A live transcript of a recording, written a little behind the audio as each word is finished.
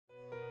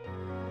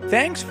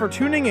Thanks for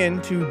tuning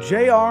in to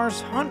JR's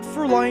Hunt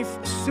for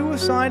Life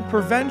Suicide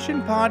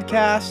Prevention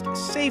Podcast,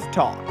 Safe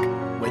Talk,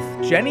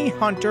 with Jenny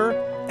Hunter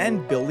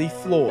and Billy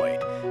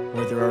Floyd,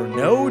 where there are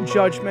no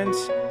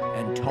judgments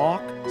and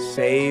talk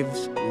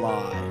saves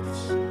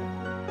lives.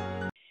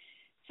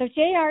 So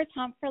JR's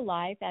Hunt for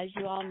Life, as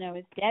you all know,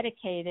 is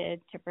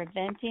dedicated to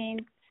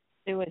preventing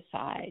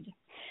suicide.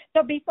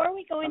 So before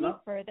we go any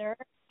further,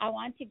 I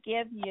want to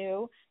give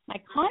you my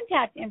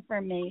contact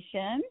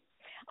information.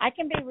 I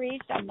can be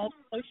reached on most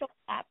social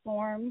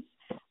platforms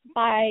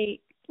by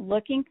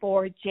looking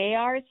for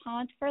JR's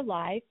Hunt for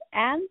Life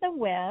and the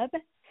web.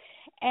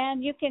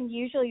 And you can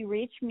usually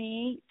reach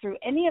me through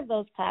any of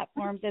those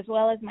platforms, as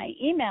well as my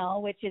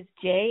email, which is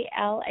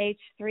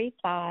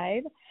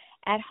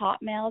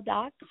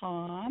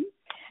jlh35@hotmail.com,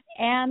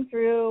 and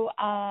through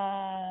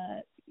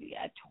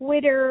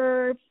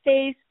Twitter,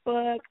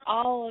 Facebook,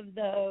 all of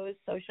those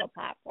social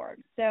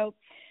platforms. So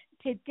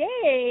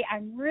today,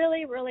 I'm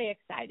really, really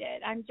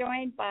excited. I'm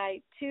joined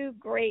by two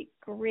great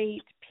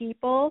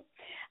people,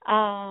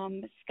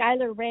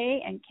 Skylar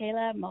Ray and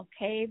Kayla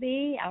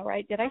Mulcahy. All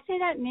right, did I say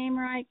that name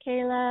right,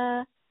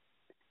 Kayla?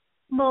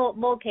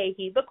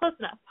 Mulcahy, but close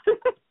enough.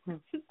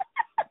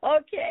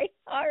 Okay,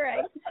 all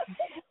right.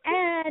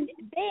 And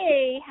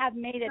they have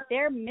made it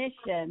their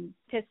mission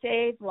to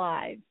save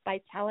lives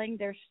by telling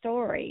their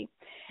story.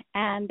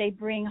 And they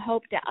bring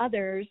hope to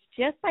others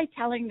just by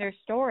telling their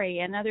story,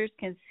 and others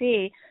can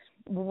see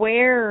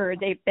where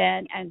they've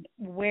been and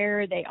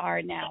where they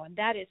are now. And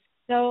that is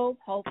so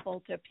hopeful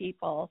to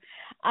people.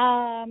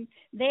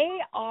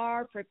 They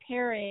are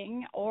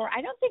preparing, or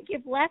I don't think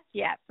you've left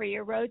yet for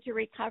your road to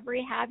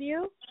recovery, have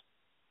you?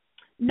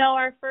 No,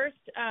 our first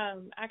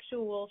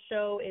actual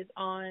show is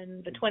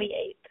on the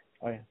 28th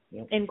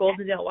in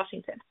Goldendale,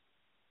 Washington.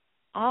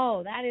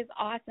 Oh, that is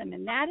awesome.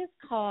 And that is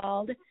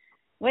called,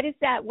 what is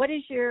that? What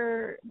is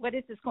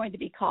this going to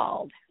be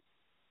called?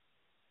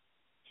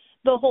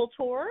 The whole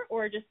tour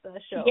or just the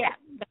show? Yeah,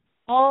 the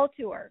whole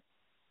tour.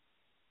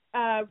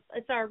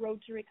 It's our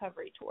Road to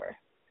Recovery tour.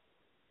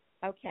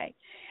 Okay.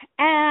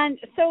 And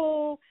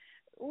so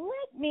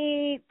let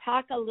me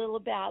talk a little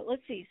about,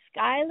 let's see,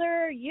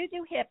 Skylar, you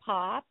do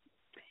hip-hop,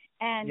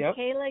 and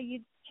Kayla, you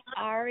do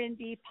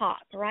R&B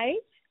pop,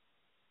 right?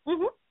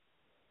 Mm-hmm.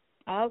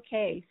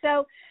 Okay.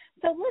 So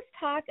let's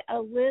talk a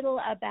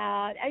little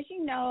about, as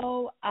you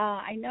know,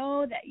 I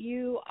know that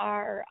you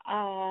are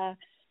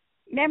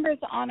members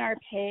on our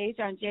page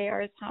on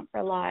JR's Hunt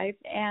for Life,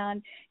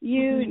 and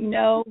you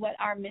know what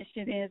our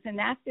mission is, and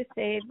that's to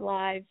save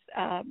lives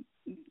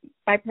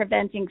by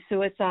preventing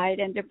suicide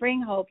and to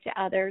bring hope to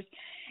others.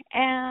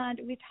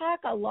 And we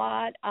talk a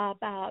lot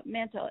about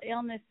mental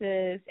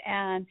illnesses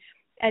and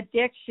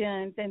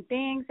addictions and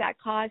things that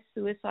cause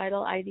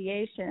suicidal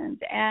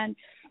ideations. And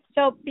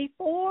so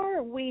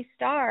before we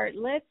start,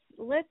 let's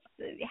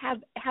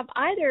have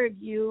either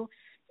of you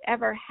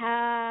ever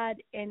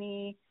had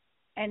any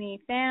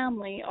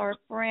family or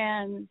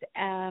friends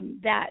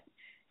that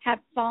have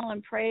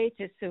fallen prey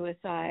to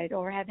suicide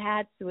or have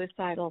had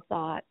suicidal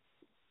thoughts?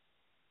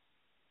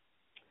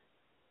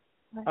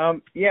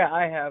 Yeah,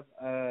 I have.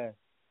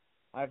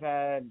 I've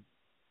had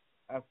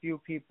a few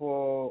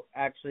people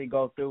actually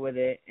go through with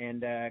it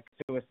and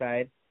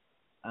suicide.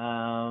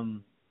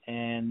 And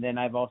then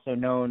I've also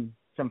known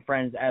some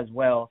friends as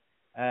well.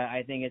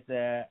 I think it's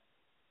a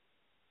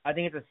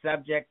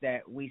subject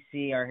that we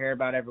see or hear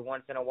about every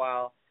once in a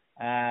while.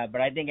 But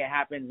I think it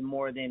happens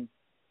more than,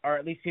 or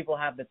at least people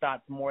have the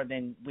thoughts more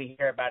than we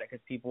hear about it,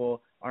 because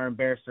people are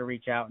embarrassed to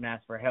reach out and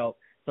ask for help.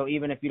 So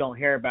even if you don't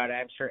hear about it,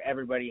 I'm sure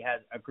everybody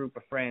has a group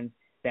of friends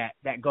that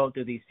go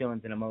through these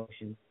feelings and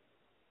emotions.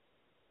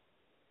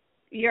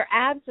 You're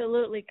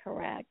absolutely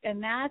correct.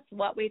 And that's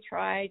what we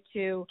try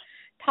to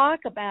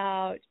talk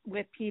about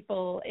with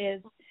people,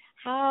 is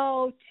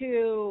how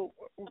to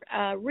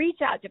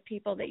reach out to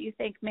people that you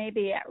think may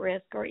be at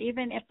risk, or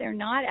even if they're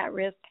not at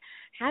risk,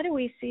 how do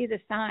we see the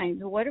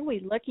signs? What are we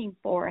looking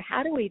for?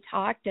 How do we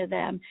talk to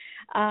them?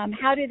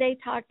 How do they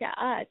talk to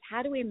us?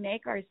 How do we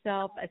make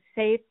ourselves a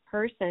safe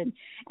person?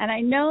 And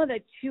I know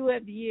that two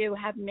of you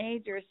have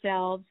made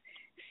yourselves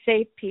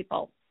safe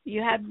people.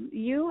 You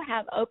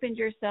have opened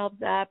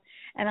yourselves up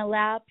and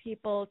allowed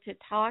people to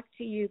talk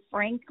to you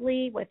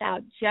frankly,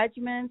 without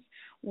judgments,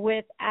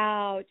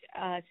 without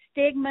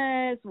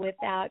stigmas,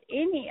 without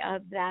any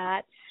of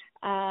that.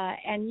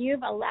 And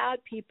you've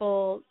allowed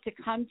people to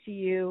come to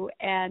you,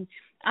 and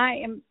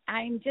I'm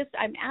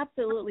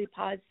absolutely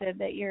positive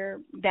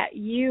that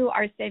you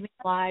are saving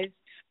lives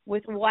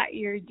with what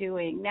you're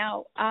doing.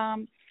 Now,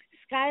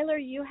 Skylar,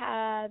 you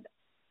have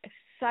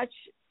such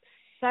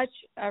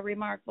a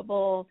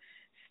remarkable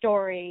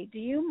story. Do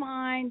you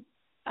mind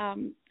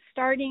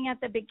starting at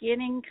the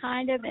beginning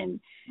kind of and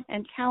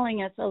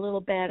telling us a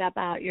little bit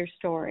about your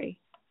story?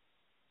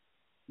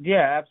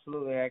 Yeah,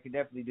 absolutely. I could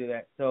definitely do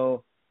that.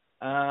 So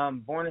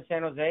born in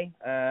San Jose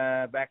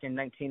back in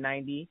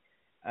 1990,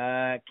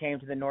 came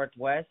to the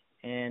Northwest,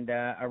 and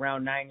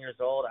around 9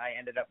 years old, I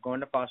ended up going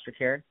to foster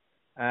care.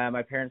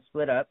 My parents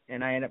split up,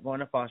 and I ended up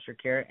going to foster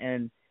care.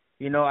 And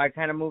I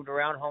kind of moved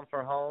around home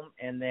for home,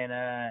 and then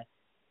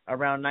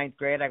around ninth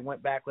grade, I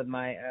went back with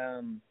my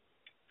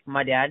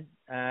my dad,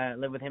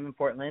 lived with him in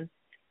Portland,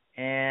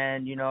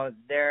 and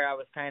there I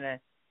was kind of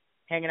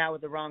hanging out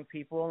with the wrong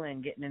people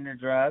and getting into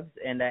drugs.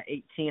 And at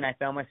 18, I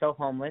found myself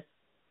homeless,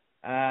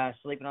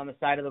 sleeping on the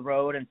side of the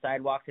road and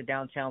sidewalks of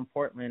downtown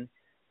Portland.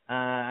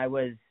 I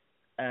was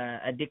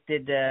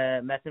addicted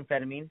to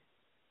methamphetamine,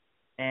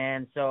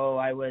 and so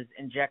I was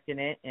injecting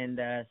it and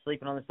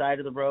sleeping on the side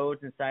of the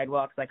roads and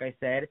sidewalks, like I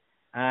said.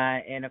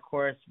 And of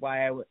course,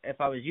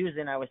 if I was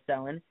using, I was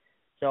selling.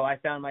 So I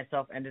found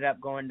myself I ended up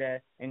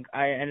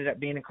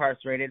being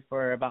incarcerated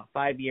for about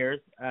 5 years.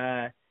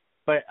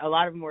 But a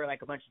lot of them were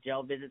like a bunch of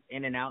jail visits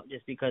in and out,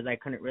 just because I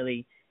couldn't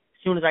really.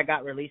 As soon as I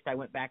got released, I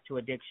went back to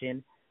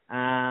addiction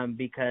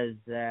because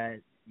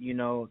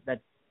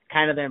that's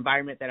kind of the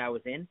environment that I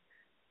was in,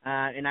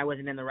 and I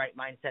wasn't in the right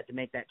mindset to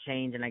make that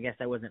change, and I guess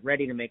I wasn't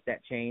ready to make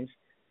that change.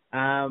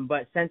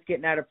 But since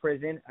getting out of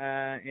prison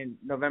in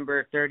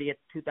November 30th,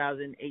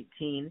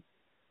 2018,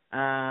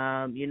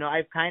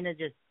 I've kind of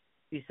just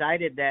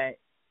decided that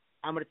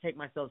I'm going to take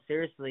myself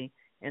seriously.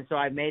 And so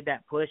I made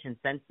that push, and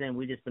since then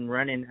we've just been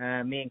running.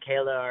 Me and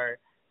Kayla are,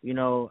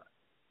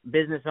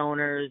 business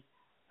owners.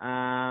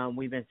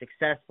 We've been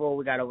successful.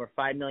 We got over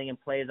 5 million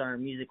plays on our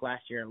music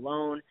last year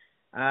alone.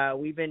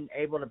 We've been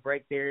able to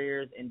break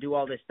barriers and do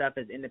all this stuff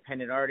as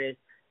independent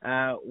artists.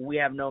 We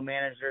have no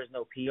managers,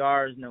 no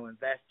PRs, no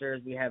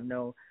investors. We have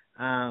no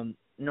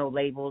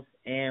labels,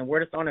 and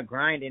we're just on a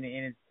grind. And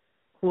it's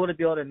cool to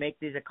be able to make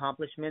these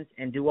accomplishments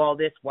and do all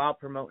this while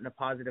promoting a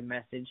positive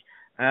message.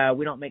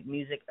 We don't make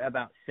music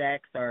about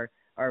sex or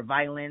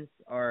violence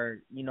or,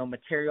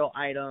 material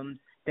items,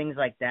 things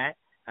like that.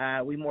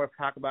 We more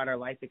talk about our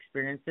life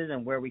experiences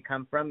and where we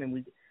come from,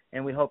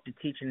 and we hope to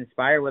teach and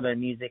inspire with our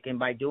music. And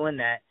by doing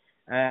that,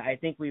 I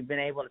think we've been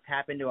able to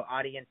tap into an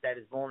audience that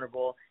is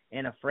vulnerable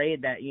and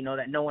afraid that,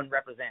 that no one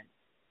represents.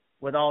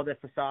 With all the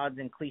facades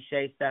and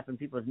cliche stuff in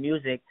people's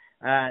music,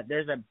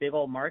 there's a big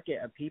old market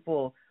of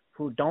people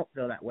who don't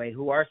feel that way,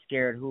 who are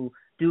scared, who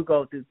do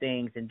go through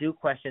things and do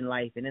question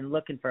life and then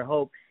looking for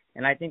hope.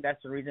 And I think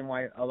that's the reason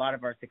why a lot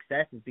of our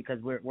success is because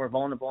we're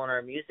vulnerable in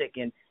our music,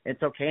 and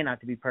it's okay not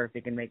to be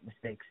perfect and make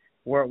mistakes.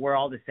 We're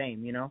all the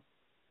same,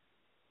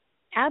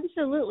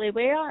 Absolutely,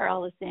 we are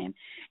all the same.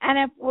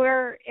 And if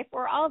we're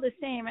all the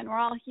same and we're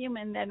all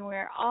human, then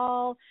we're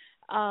all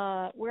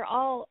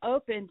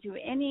open to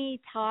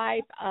any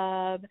type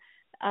of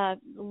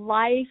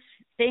life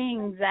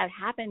things that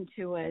happen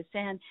to us.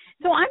 And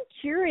so I'm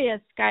curious,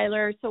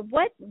 Skylar, so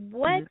what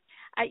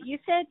you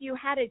said you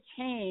had a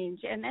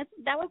change, and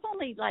that was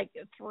only like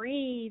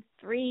three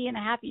and a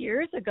half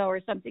years ago or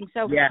something.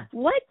 So yeah.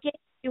 What gave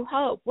you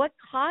hope? What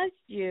caused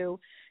you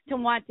to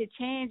want to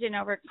change and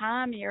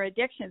overcome your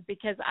addictions?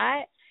 Because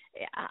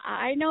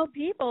I know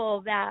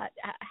people that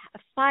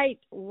fight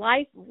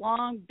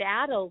lifelong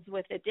battles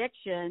with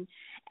addiction,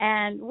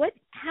 and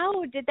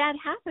how did that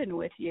happen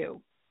with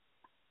you?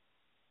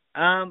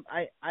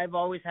 I've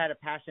always had a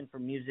passion for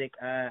music.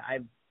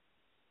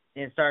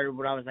 It started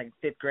when I was like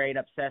fifth grade,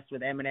 obsessed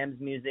with Eminem's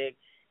music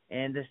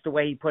and just the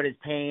way he put his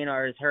pain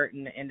or his hurt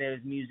into his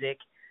music.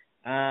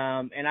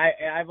 And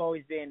I've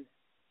always been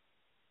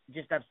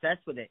just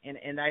obsessed with it.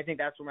 And I think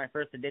that's where my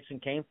first addiction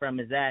came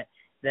from, is that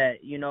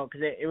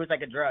because it was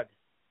like a drug.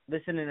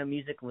 Listening to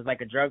music was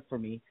like a drug for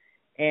me.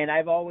 And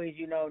I've always,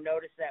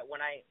 noticed that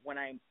when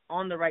I'm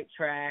on the right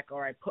track,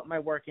 or I put my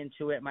work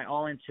into it, my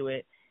all into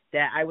it,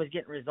 that I was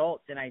getting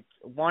results. And I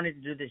wanted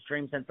to do this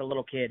dream since a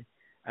little kid.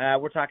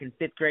 We're talking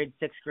fifth grade,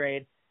 sixth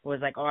grade. It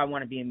was like, I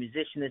want to be a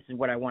musician. This is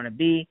what I want to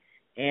be.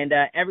 And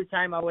every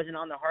time I wasn't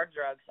on the hard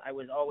drugs, I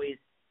was always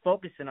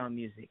focusing on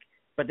music.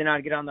 But then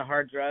I'd get on the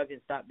hard drugs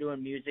and stop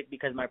doing music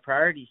because my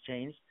priorities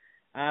changed.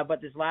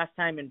 But this last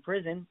time in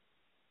prison,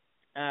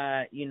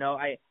 I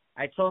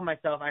told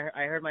myself,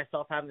 I heard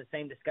myself having the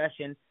same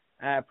discussion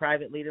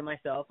privately to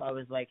myself. I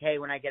was like, hey,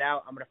 when I get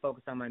out, I'm going to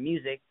focus on my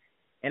music.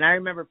 And I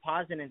remember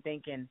pausing and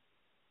thinking,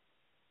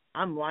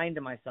 I'm lying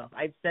to myself.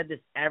 I've said this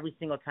every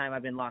single time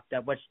I've been locked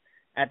up, which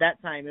at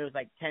that time it was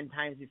like 10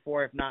 times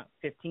before, if not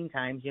 15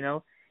 times,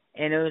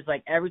 And it was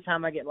like every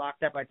time I get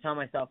locked up, I tell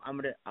myself,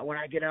 when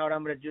I get out,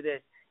 I'm going to do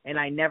this. And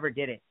I never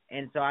did it.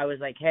 And so I was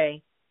like,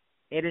 hey,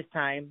 it is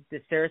time to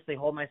seriously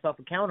hold myself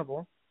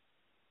accountable.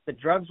 The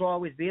drugs will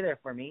always be there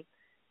for me.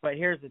 But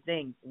here's the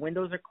thing.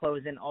 Windows are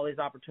closing. All these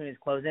opportunities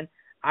closing.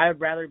 I would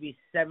rather be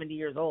 70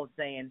 years old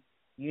saying,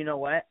 you know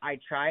what, I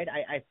tried.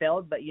 I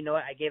failed, but you know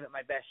what, I gave it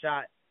my best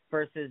shot,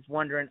 versus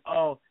wondering,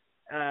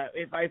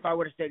 if I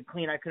would have stayed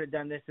clean, I could have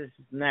done this, and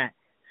that.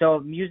 So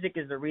music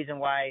is the reason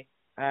why,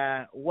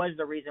 was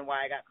the reason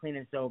why I got clean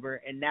and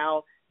sober. And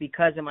now,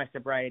 because of my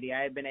sobriety,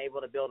 I have been able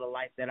to build a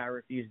life that I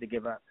refuse to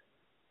give up.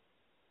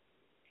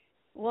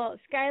 Well,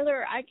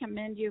 Skylar, I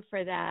commend you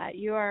for that.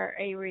 You are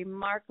a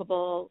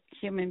remarkable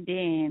human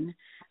being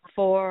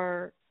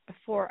for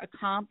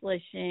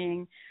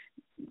accomplishing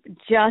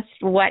just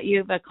what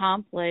you've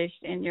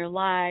accomplished in your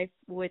life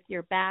with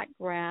your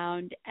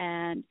background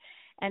and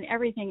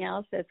everything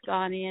else that's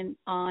gone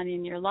on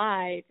in your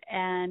life.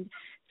 And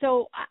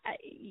So,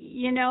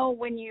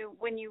 when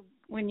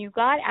you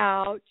got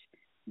out,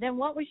 then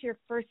what was your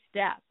first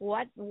step?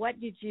 What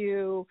did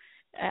you?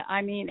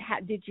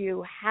 Did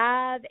you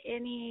have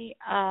any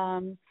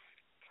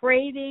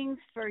cravings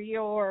for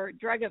your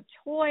drug of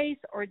choice,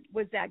 or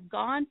was that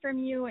gone from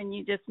you and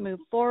you just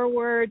moved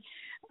forward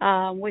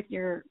with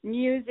your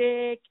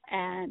music?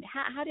 And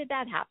how did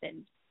that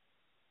happen?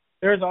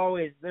 There's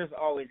always going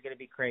to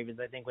be cravings,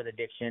 I think, with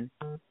addiction.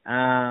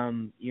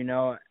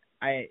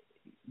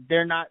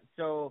 They're not,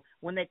 so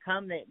when they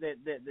come,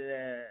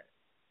 the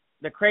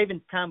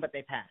cravings come, but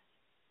they pass.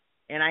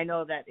 And I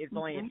know that it's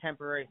only a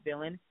temporary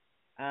feeling,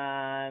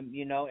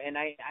 and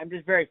I'm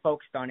just very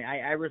focused on it.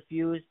 I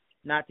refuse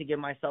not to give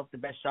myself the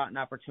best shot and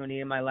opportunity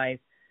in my life.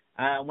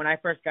 When I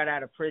first got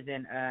out of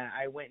prison,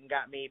 I went and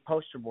got me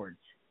poster boards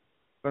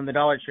from the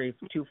Dollar Tree,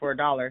 2 for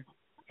 $1.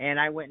 And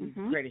I went and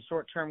created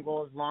short-term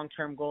goals,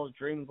 long-term goals,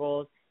 dream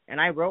goals. And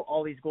I wrote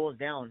all these goals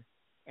down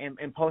and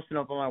posted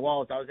them up on my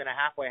walls. I was in a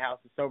halfway house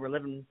of sober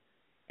living.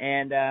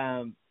 And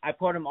I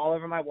put them all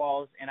over my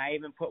walls. And I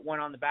even put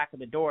one on the back of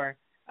the door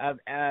of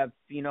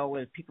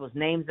with people's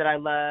names that I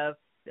love,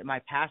 my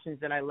passions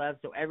that I love.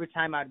 So every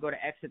time I'd go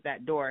to exit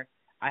that door,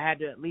 I had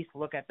to at least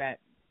look at that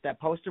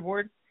poster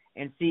board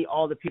and see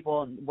all the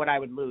people and what I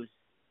would lose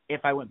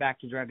if I went back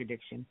to drug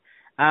addiction.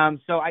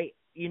 So I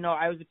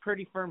was a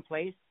pretty firm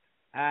place.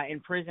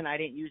 In prison, I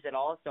didn't use it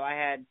all. So I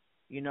had,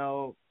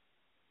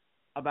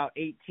 about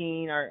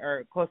 18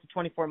 or close to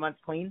 24 months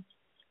clean.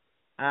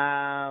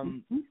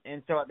 And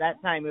so at that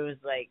time, it was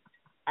like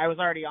I was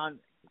already on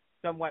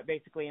somewhat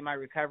basically in my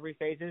recovery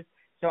phases.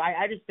 So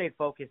I just stayed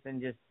focused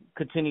and just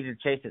continued to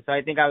chase it. So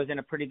I think I was in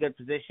a pretty good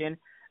position.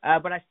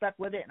 But I stuck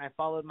with it and I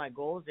followed my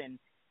goals, and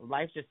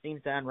life just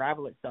seems to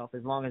unravel itself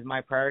as long as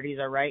my priorities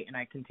are right and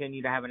I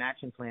continue to have an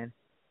action plan.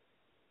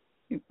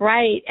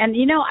 Right. And,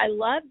 I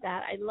love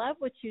that. I love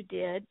what you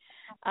did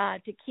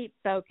to keep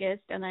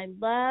focused. And I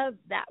love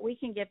that we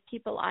can give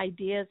people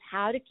ideas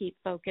how to keep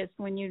focused.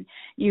 When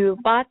you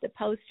bought the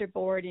poster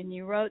board and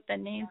you wrote the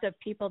names of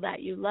people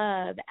that you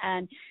love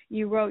and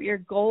you wrote your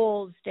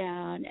goals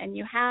down and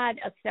you had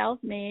a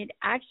self-made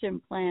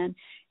action plan.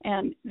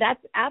 And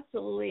that's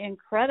absolutely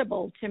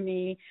incredible to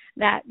me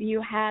that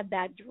you had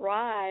that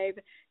drive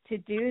to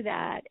do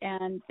that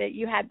and that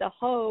you had the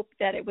hope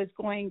that it was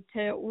going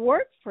to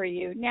work for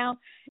you. Now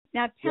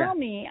tell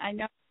me, I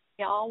know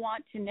we all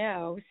want to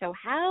know, so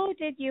how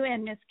did you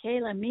and Miss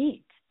Kayla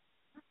meet?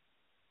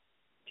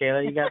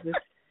 Kayla, you got this?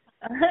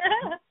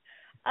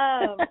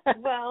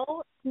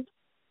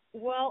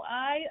 Well,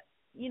 I,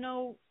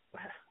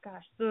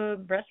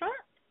 the restaurant?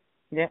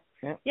 Yeah.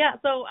 Yeah,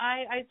 so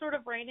I sort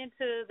of ran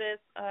into this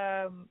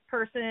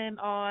person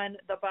on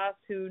the bus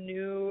who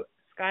knew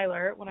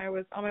Skylar when I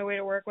was on my way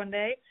to work one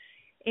day,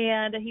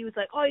 and he was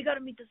like, "Oh, you got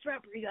to meet this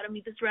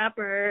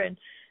rapper," and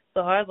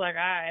so I was like,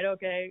 "All right,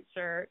 okay,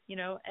 sure,"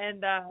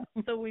 and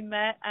so we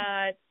met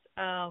at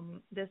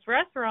this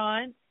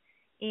restaurant,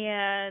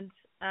 and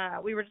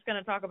we were just going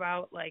to talk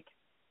about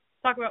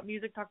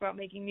music, talk about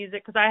making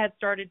music, because I had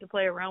started to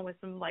play around with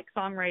some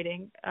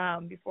songwriting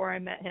before I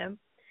met him,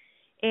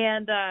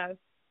 and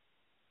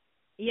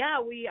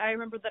I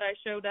remember that I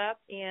showed up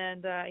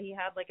and he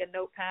had a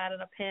notepad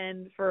and a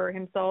pen for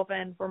himself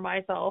and for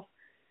myself.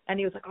 And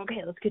he was like,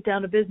 "Okay, let's get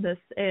down to business."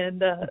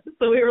 And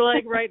so we were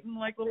writing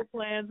little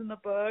plans in the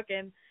book.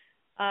 And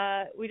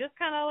we just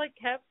kind of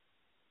kept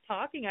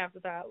talking after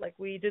that.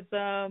 We did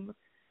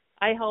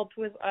I helped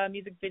with a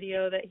music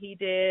video that he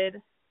did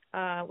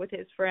with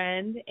his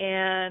friend.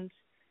 And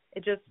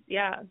it just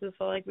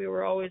felt like we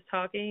were always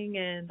talking.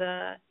 And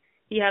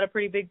he had a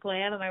pretty big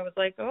plan. And I was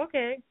like, "Oh,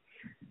 okay.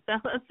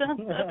 That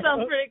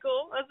sounds pretty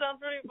cool. That sounds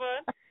pretty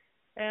fun."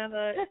 And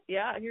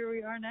here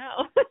we are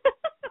now.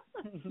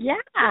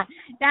 Yeah.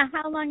 Now,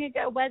 how long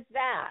ago was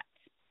that?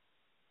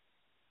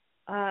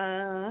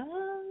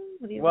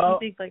 What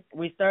do you think?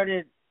 We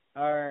started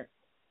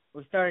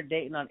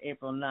dating on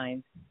April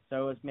 9th,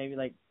 so it was maybe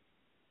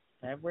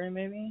February,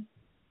 maybe.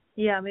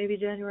 Yeah, maybe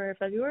January or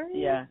February.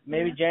 Yeah,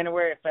 maybe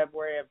January or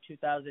February of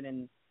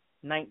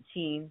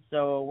 2019.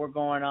 So we're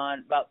going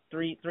on about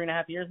three and a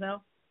half years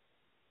now.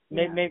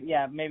 Maybe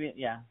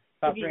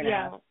about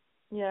 3.5.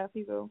 Yeah, if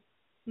you go.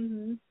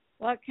 Mhm.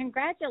 Well,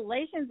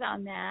 congratulations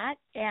on that,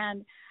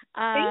 and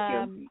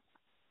thank you.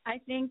 I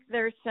think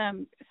there's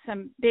some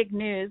big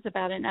news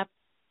about an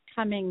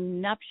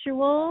upcoming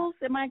nuptials.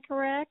 Am I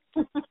correct?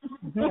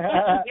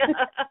 Yeah,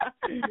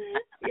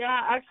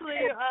 actually,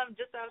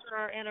 just after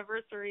our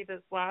anniversary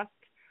this last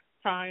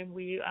time,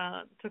 we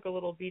took a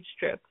little beach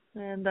trip,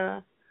 and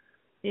now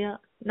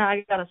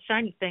I got a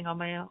shiny thing on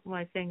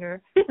my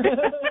finger.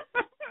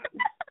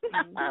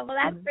 Well,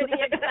 that's pretty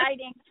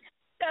exciting.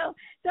 So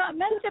it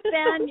must have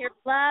been your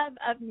love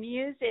of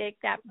music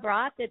that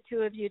brought the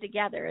two of you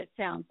together, it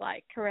sounds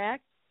like,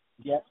 correct?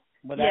 Yep,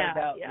 without a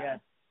doubt, yeah.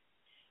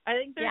 I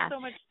think there's so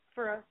much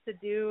for us to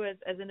do as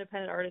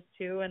independent artists,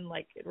 too, and,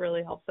 it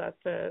really helps us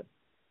to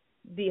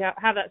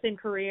have that same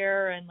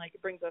career, and,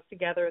 it brings us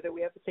together that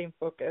we have the same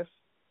focus.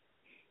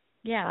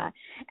 Yeah.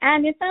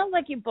 And it sounds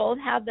like you both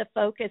have the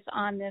focus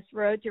on this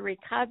road to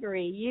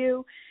recovery.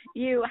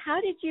 How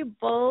did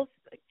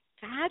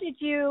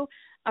you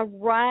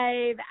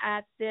arrive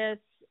at this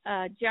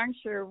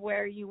juncture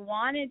where you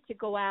wanted to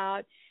go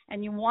out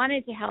and you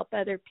wanted to help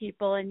other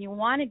people and you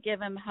want to give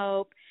them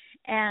hope,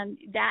 and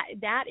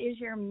that is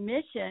your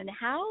mission?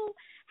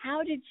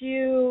 How did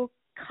you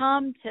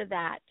come to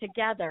that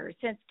together?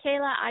 Since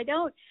Kayla,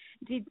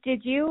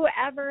 did you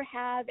ever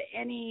have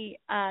any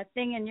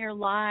thing in your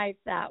life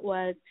that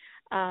was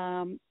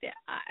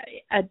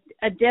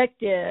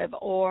addictive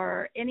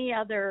or any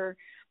other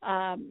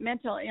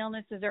mental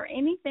illnesses or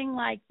anything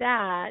like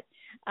that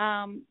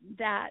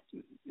that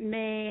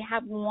may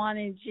have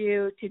wanted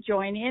you to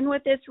join in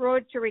with this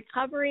road to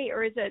recovery?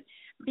 Or is it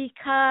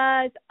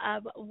because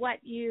of what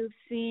you've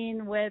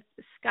seen with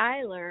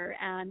Skylar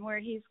and where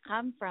he's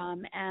come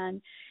from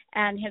and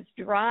his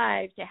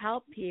drive to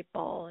help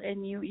people,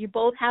 and you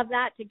both have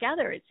that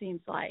together, it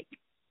seems like?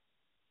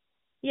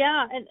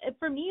 Yeah, and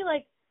for me,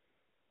 like,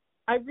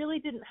 I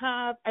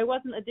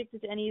wasn't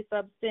addicted to any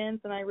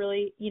substance, and I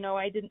really,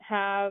 I didn't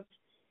have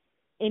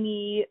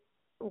any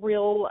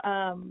real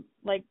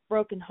like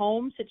broken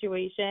home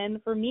situation.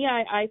 For me,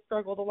 I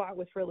struggled a lot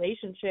with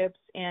relationships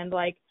and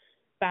like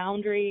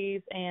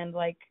boundaries and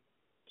like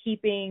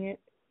keeping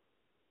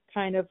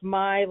kind of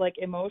my like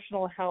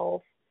emotional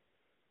health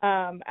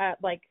at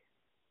like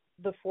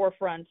the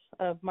forefront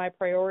of my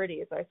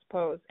priorities, I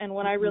suppose. And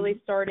when I really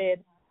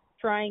started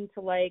trying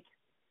to like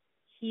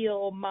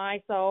heal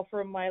myself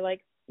from my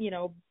like,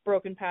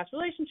 broken past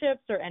relationships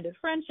or ended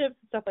friendships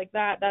and stuff like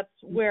that, that's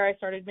where I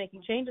started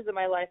making changes in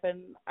my life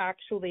and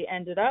actually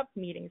ended up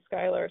meeting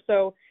Skylar.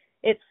 So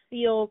it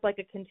feels like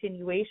a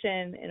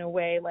continuation in a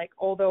way. Like,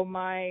 although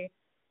my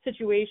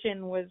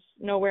situation was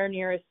nowhere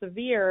near as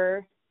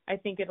severe, I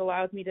think it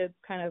allows me to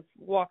kind of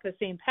walk the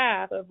same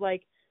path of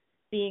like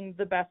being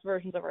the best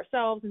versions of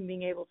ourselves and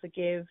being able to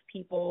give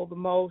people the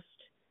most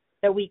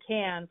that we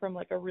can from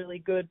like a really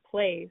good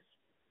place.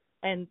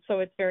 And so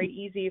it's very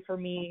easy for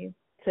me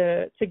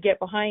to get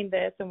behind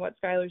this and what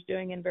Skylar's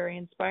doing, and very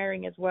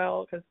inspiring as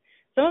well, because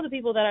some of the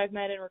people that I've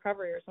met in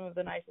recovery are some of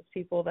the nicest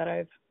people that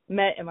I've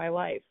met in my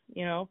life,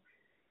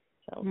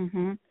 So.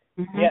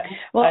 Yeah.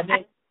 Well,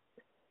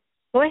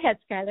 go ahead,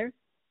 Skylar.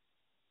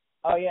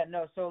 Oh, yeah,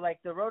 no. So, like,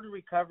 the Road to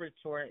Recovery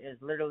Tour is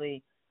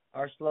literally,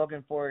 our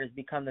slogan for it is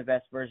become the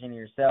best version of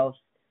yourself.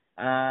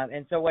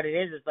 And so what it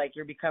is like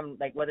you're becoming,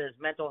 like, whether it's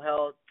mental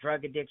health,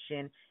 drug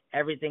addiction,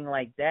 everything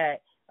like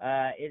that,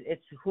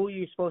 it's who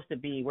you're supposed to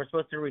be. We're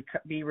supposed to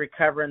be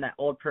recovering that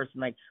old person.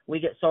 Like,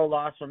 we get so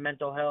lost from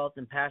mental health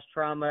and past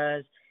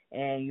traumas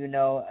and,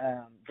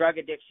 drug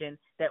addiction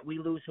that we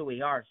lose who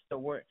we are.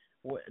 So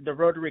the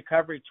Road to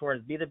Recovery Tour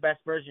is be the best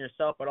version of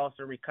yourself, but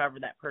also recover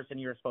that person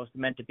you're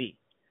meant to be.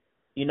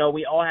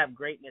 We all have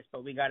greatness,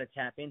 but we got to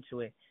tap into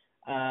it.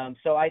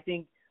 So I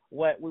think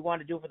what we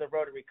want to do for the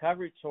Road to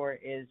Recovery Tour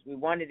is we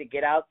wanted to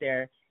get out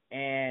there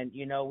and,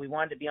 we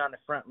wanted to be on the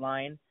front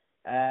line.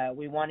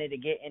 We wanted to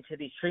get into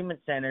these treatment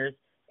centers,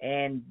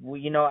 and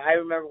I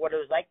remember what it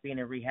was like being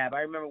in rehab.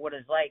 I remember what it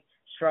was like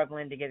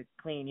struggling to get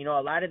clean.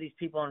 A lot of these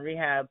people in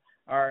rehab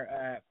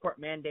are court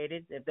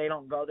mandated. If they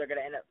don't go, they're going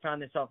to end up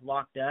finding themselves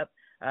locked up.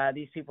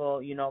 These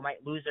people,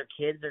 might lose their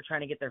kids. They're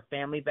trying to get their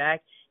family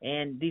back.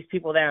 And these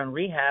people that are in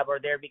rehab are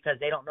there because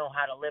they don't know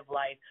how to live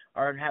life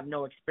or have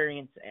no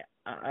experience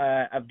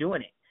of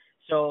doing it.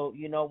 So,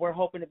 we're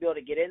hoping to be able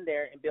to get in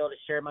there and be able to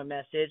share my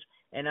message,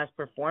 and us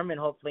perform, and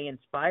hopefully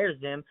inspires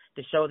them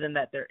to show them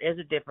that there is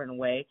a different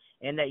way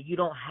and that you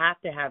don't have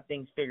to have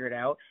things figured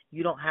out.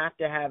 You don't have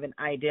to have an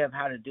idea of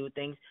how to do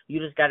things. You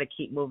just got to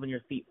keep moving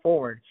your feet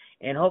forward.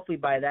 And hopefully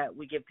by that,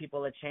 we give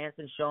people a chance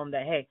and show them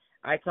that, hey,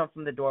 I come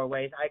from the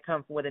doorways. I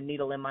come with a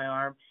needle in my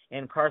arm,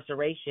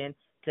 incarceration,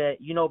 to,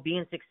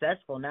 being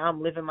successful. Now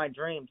I'm living my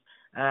dreams.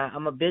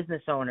 I'm a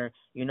business owner.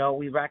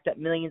 We racked up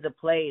millions of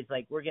plays.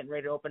 Like, we're getting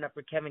ready to open up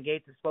for Kevin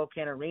Gates at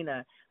Spokane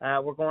Arena.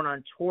 We're going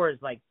on tours.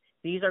 Like,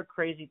 these are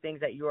crazy things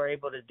that you are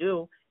able to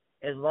do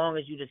as long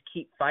as you just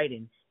keep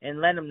fighting, and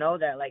let them know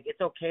that, like,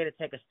 it's okay to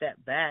take a step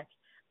back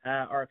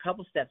or a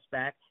couple steps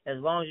back. As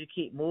long as you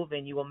keep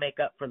moving, you will make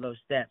up for those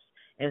steps.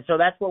 And so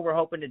that's what we're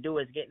hoping to do,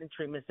 is get in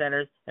treatment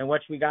centers, and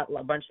which we got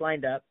a bunch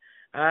lined up,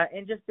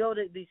 and just build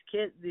it. These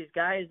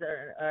guys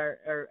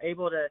are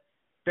able to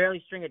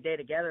barely string a day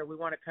together. We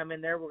want to come in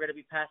there. We're going to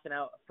be passing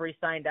out a free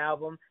signed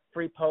album,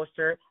 free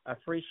poster, a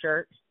free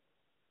shirt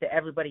to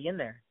everybody in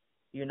there.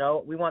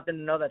 We want them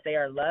to know that they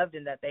are loved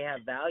and that they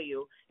have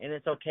value, and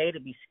it's okay to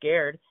be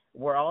scared.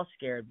 We're all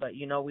scared, but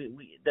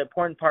the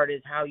important part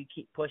is how you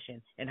keep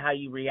pushing and how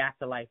you react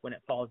to life when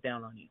it falls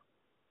down on you.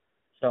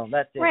 So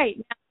that's it.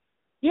 Right.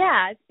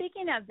 Yeah,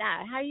 speaking of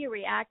that, how you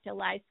react to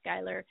life,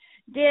 Skylar,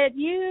 did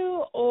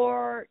you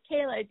or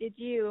Kayla, did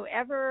you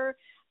ever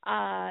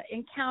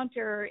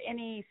encounter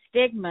any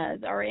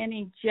stigmas or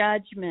any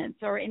judgments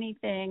or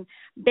anything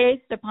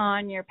based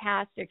upon your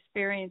past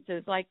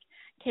experiences? Like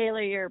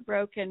Kayla, your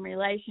broken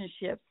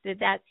relationships, did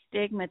that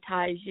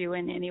stigmatize you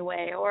in any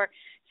way? Or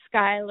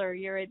Skylar,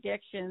 your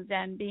addictions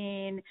and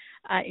being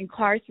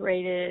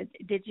incarcerated,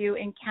 did you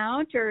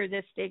encounter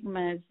the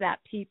stigmas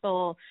that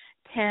people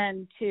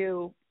tend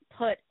to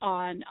put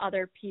on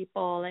other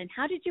people, and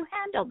how did you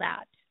handle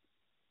that?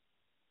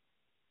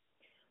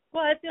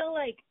 Well, I feel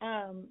like,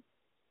 I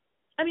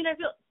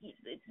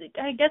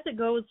guess it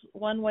goes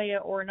one way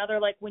or another,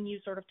 like when you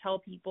sort of tell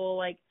people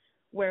like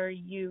where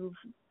your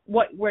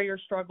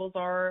struggles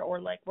are, or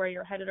like where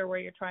you're headed or where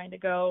you're trying to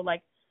go.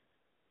 Like,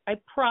 I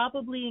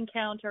probably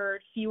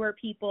encountered fewer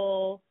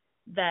people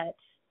that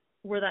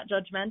were that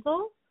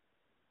judgmental,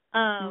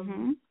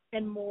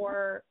 and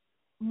more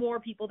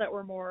people that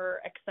were more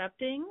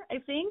accepting, I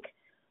think.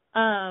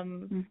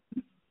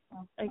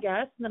 I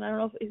guess. And then I don't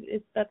know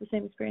if that's the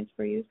same experience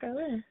for you,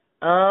 Skylar.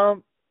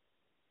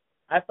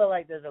 I feel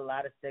like there's a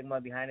lot of stigma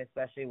behind it,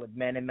 especially with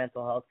men in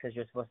mental health, because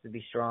you're supposed to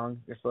be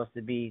strong. You're supposed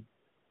to be,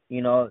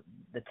 the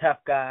tough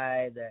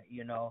guy,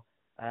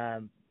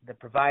 the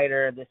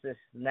provider, this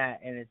and that.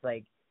 And it's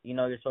like,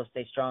 you're supposed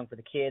to stay strong for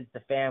the kids, the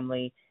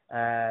family.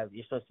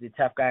 You're supposed to be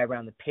a tough guy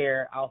around the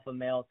peer, alpha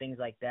male, things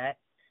like that.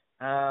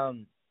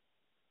 So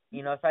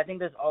I think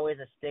there's always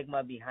a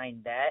stigma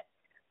behind that.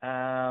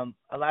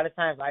 A lot of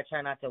times I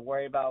try not to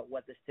worry about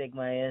what the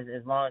stigma is,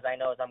 as long as I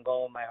know as I'm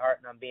going with my heart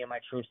and I'm being my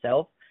true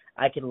self.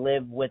 I can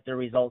live with the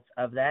results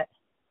of that.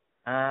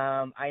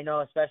 I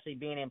know, especially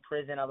being in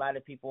prison, a lot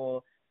of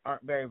people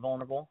aren't very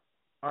vulnerable,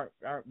 aren't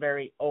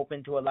very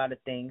open to a lot of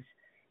things.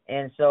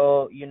 And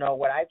so,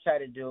 what I try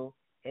to do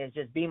is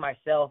just be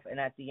myself. And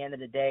at the end of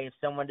the day, if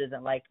someone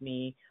doesn't like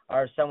me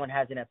or if someone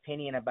has an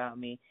opinion about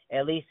me,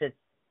 at least it's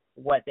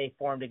what they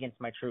formed against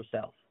my true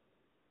self,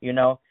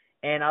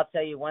 And I'll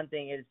tell you one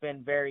thing, it's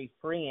been very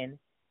freeing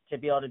to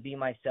be able to be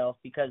myself,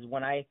 because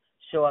when I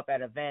show up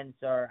at events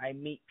or I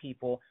meet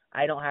people,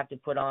 I don't have to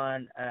put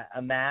on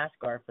a mask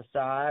or a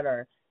facade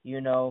or,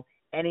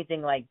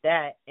 anything like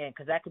that, and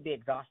because that could be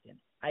exhausting.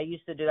 I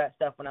used to do that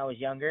stuff when I was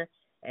younger,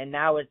 and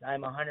now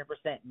I'm 100%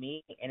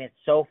 me, and it's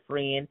so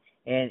freeing,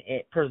 and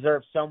it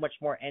preserves so much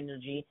more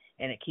energy,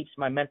 and it keeps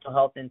my mental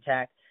health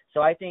intact.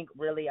 So I think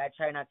really I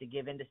try not to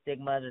give in to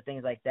stigmas or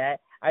things like that.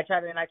 I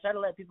try to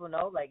let people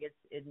know, like,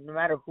 it's no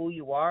matter who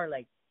you are,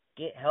 like,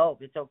 get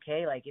help. It's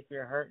okay. Like, if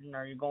you're hurting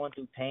or you're going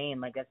through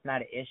pain, like, that's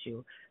not an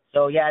issue.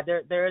 So yeah,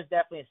 there is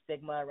definitely a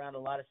stigma around a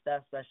lot of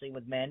stuff, especially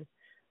with men.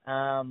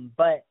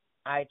 But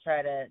I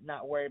try to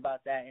not worry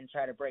about that and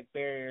try to break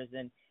barriers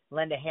and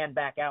lend a hand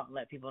back out and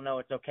let people know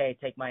it's okay.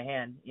 Take my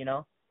hand,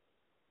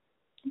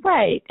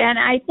 Right. And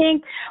I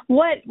think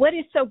what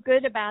is so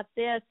good about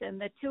this and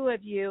the two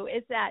of you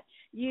is that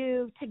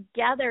you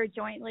together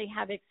jointly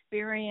have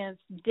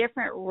experienced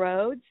different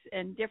roads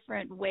and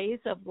different ways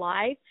of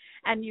life,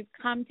 and you've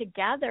come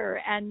together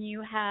and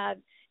you have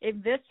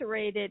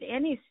eviscerated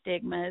any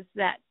stigmas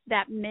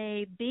that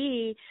may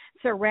be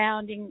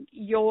surrounding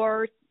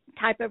your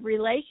type of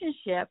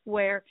relationship,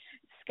 where,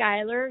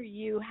 Skylar,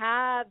 you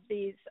have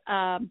these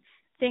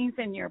things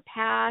in your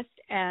past,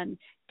 and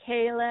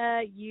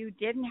Kayla, you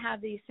didn't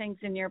have these things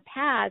in your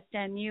past,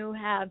 and you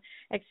have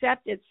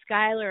accepted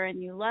Skylar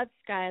and you love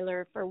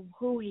Skylar for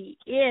who he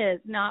is,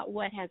 not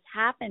what has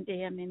happened to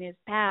him in his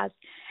past,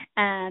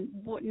 and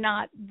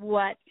not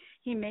what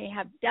he may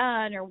have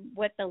done or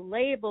what the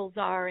labels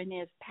are in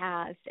his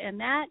past. And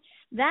that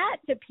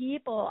to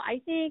people,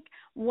 I think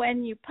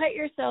when you put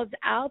yourselves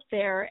out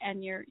there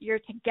and you're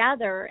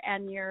together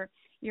and you're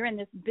in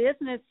this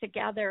business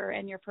together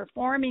and you're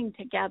performing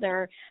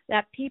together,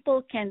 that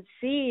people can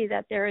see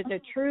that there is a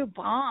true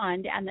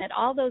bond and that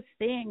all those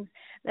things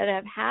that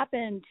have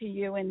happened to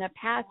you in the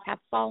past have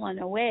fallen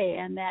away,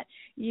 and that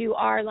you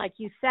are, like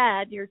you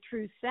said, your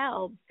true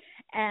selves.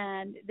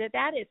 And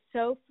that is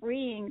so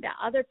freeing to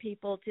other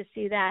people to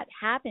see that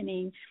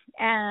happening.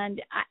 And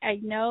I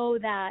know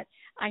that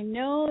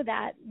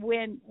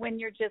when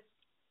you're just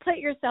put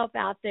yourself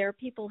out there,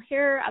 people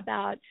hear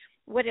about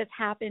what has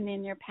happened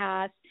in your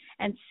past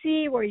and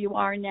see where you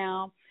are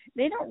now.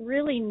 They don't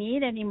really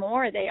need any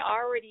more.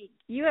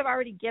 You have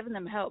already given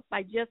them hope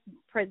by just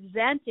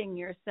presenting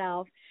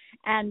yourself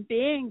and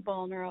being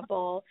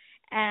vulnerable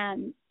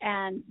and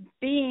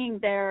being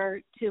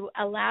there to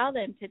allow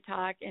them to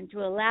talk and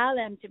to allow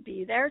them to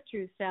be their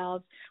true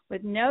selves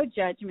with no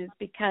judgments,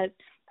 because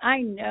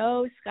I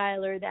know,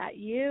 Skylar, that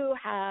you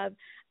have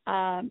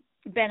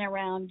been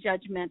around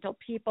judgmental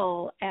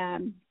people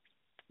and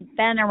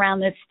been around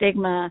the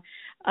stigma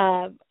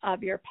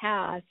of your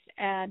past,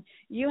 and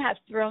you have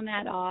thrown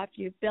that off.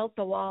 You've built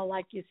the wall,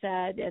 like you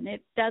said, and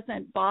it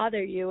doesn't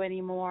bother you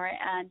anymore,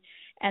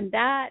 and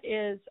that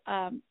is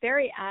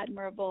very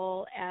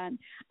admirable. And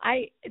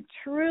I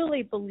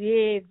truly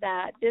believe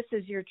that this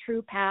is your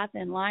true path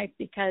in life,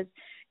 because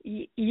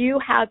you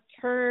have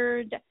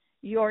turned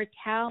your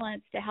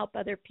talents to help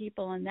other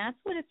people, and that's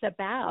what it's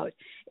about.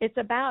 It's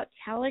about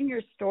telling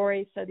your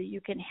story so that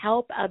you can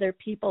help other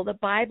people. The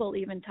Bible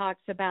even talks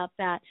about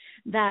that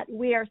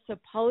we are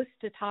supposed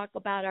to talk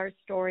about our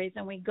stories,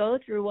 and we go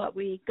through what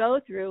we go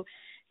through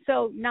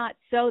not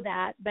so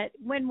that, but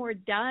when we're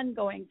done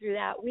going through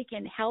that, we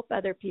can help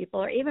other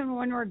people, or even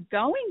when we're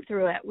going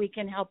through it, we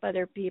can help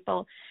other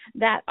people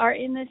that are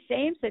in the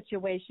same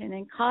situation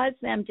and cause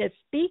them to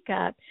speak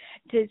up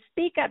to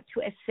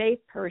a safe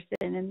person.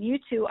 And you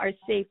two are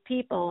safe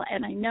people.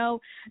 And I know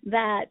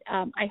that,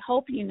 I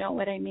hope you know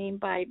what I mean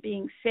by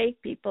being safe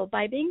people.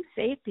 By being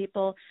safe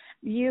people,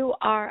 you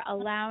are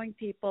allowing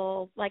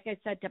people, like I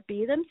said, to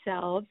be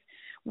themselves,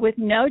 with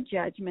no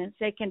judgments.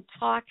 They can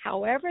talk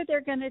however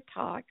they're going to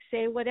talk,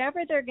 say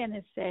whatever they're going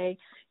to say.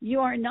 You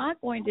are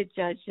not going to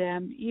judge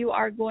them. You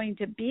are going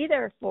to be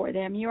there for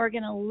them. You are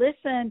going to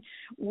listen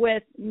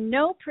with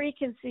no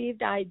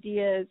preconceived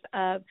ideas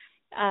of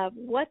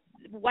what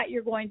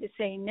you're going to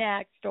say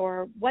next,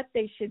 or what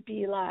they should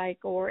be like,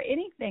 or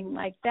anything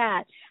like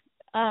that.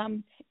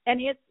 And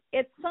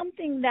it's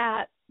something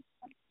that,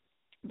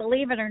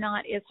 believe it or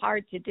not, is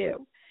hard to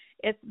do.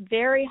 It's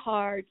very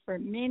hard for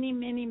many,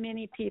 many,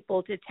 many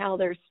people to tell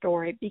their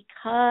story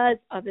because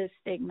of the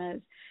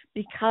stigmas,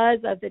 because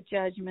of the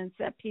judgments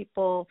that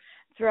people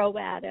throw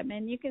at them.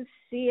 And you can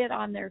see it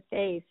on their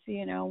face,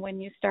 when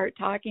you start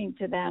talking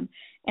to them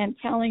and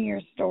telling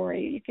your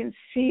story. You can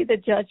see the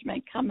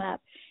judgment come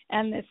up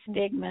and the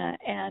stigma.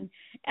 And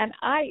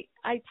I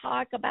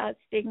talk about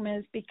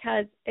stigmas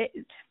because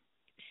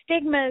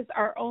stigmas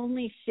are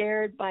only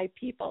shared by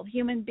people.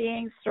 Human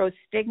beings throw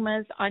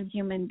stigmas on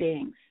human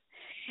beings.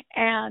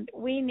 And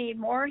we need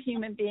more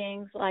human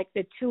beings like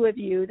the two of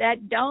you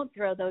that don't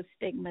throw those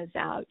stigmas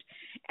out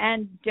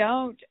and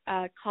don't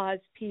cause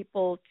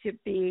people to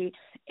be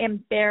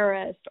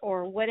embarrassed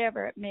or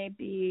whatever it may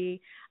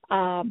be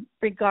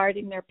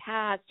regarding their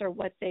past or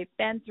what they've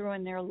been through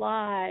in their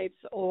lives.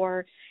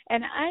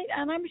 And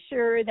I'm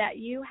sure that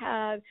you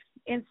have,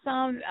 in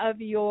some of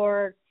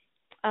your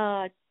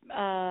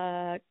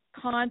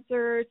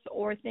concerts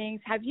or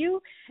things, have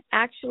you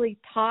actually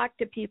talked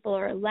to people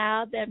or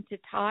allowed them to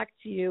talk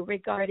to you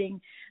regarding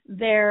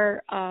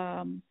their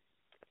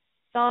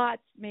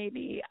thoughts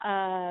maybe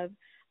of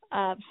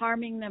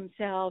harming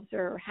themselves,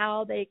 or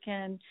how they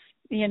can,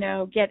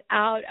 get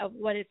out of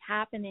what is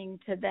happening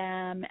to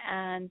them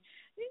and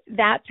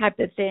that type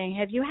of thing?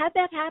 Have you had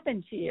that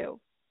happen to you?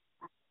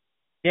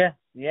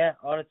 Yeah,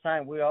 all the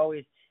time. We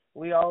always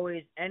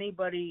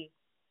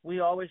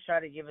try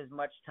to give as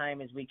much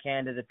time as we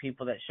can to the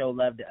people that show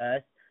love to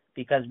us,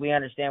 because we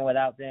understand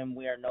without them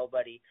we are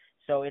nobody.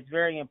 So it's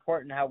very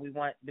important how we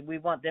want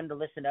them to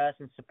listen to us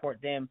and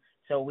support them,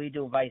 so we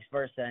do vice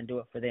versa and do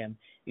it for them,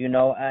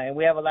 and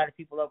we have a lot of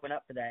people open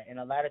up for that, and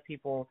a lot of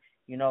people,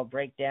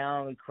 break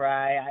down, we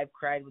cry. I've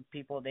cried with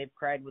people, they've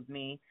cried with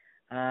me.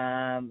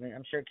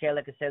 I'm sure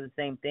Kayla could say the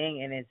same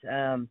thing. And it's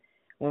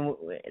when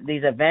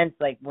these events,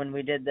 like when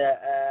we did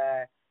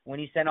when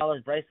you sent all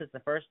those bracelets the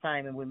first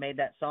time and we made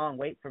that song,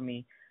 Wait For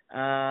Me,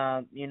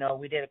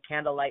 we did a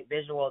candlelight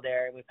visual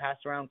there. We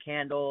passed around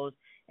candles,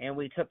 and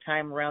we took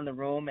time around the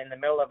room in the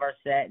middle of our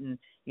set, and,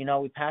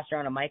 we passed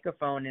around a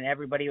microphone, and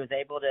everybody was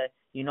able to,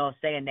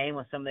 say a name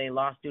of somebody they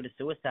lost due to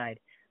suicide,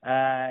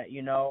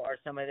 or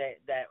somebody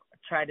that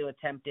tried to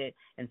attempt it.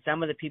 And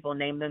some of the people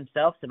named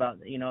themselves about,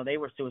 they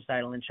were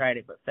suicidal and tried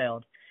it but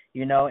failed,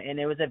 and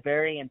it was a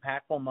very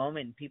impactful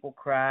moment. People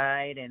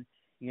cried, and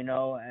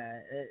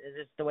it's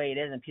just the way it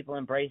is, and people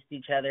embraced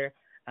each other.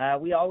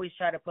 We always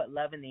try to put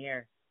love in the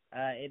air.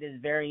 It is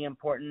very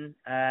important.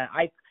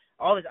 I'm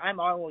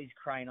always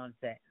crying on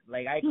set.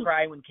 Like, I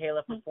cry when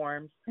Kayla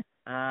performs,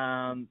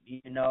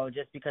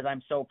 just because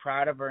I'm so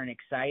proud of her and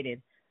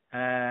excited.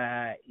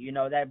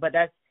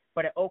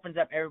 But it opens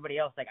up everybody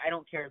else. Like, I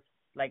don't care.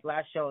 Like,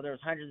 last show, there was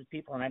hundreds of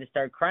people, and I just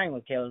started crying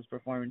with Kayla's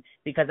performing,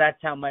 because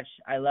that's how much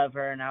I love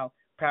her and how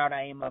proud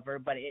I am of her.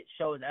 But it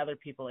shows other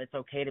people it's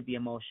okay to be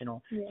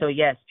emotional. Yeah. So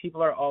yes,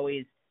 people are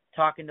always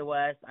talking to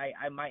us.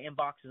 My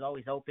inbox is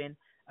always open.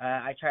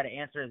 I try to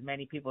answer as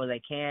many people as I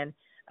can.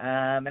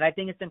 And I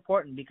think it's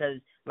important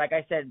because, like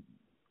I said,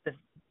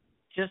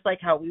 just like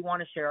how we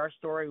want to share our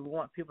story, we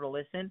want people to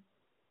listen.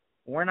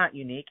 We're not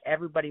unique.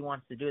 Everybody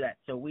wants to do that.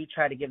 So we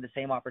try to give the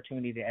same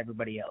opportunity to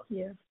everybody else.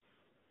 Yeah.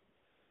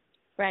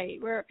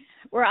 Right.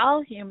 We're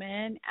all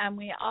human, and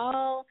we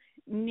all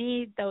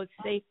need those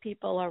safe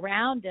people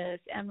around us.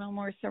 And when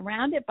we're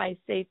surrounded by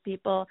safe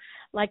people,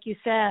 like you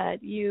said,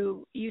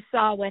 you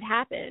saw what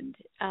happened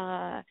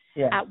at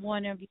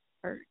one of your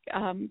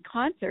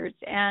concerts,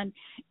 and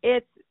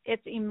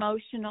it's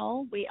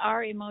emotional. We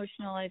are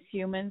emotional as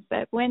humans,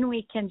 but when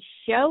we can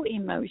show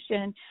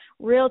emotion,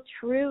 real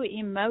true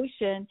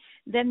emotion,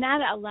 then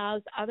that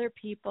allows other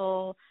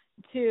people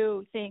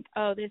to think,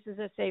 oh, this is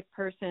a safe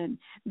person.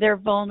 They're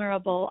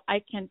vulnerable.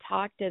 I can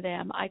talk to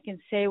them. I can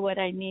say what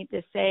I need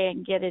to say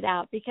and get it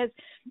out. Because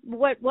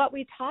what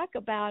we talk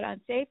about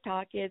on Safe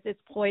Talk is it's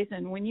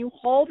poison. When you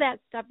hold that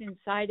stuff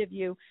inside of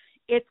you,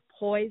 it's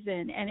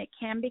poison, and it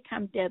can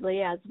become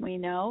deadly, as we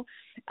know.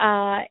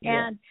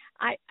 And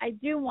I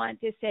do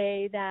want to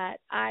say that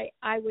I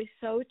was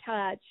so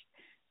touched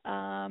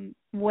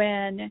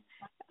when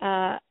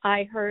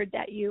I heard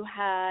that you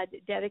had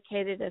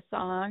dedicated a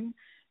song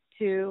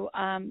to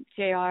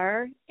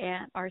JR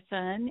and our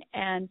son,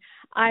 and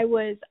I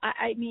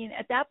mean,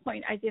 at that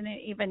point, I didn't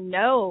even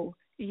know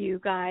you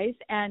guys,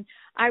 and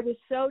I was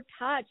so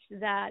touched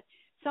that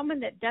someone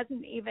that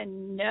doesn't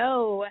even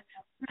know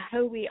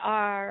who we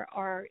are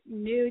or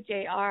knew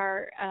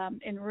JR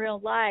in real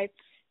life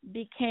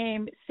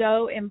became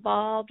so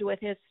involved with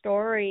his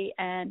story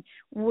and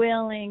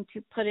willing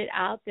to put it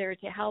out there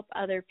to help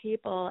other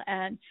people.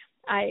 And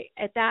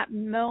at that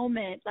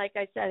moment, like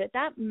I said, at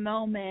that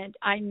moment,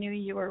 I knew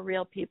you were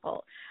real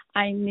people.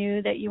 I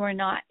knew that you were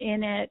not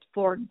in it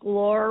for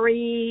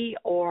glory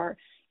or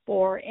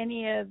for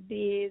any of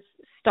these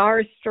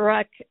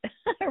starstruck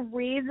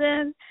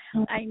reasons.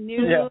 I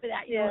knew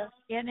that you were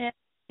in it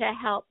to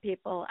help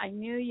people. I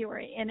knew you were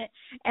in it.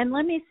 And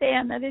let me say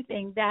another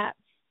thing, that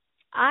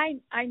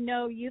I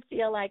know you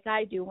feel like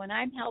I do. When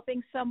I'm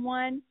helping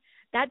someone,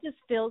 that just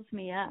fills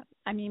me up.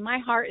 I mean, my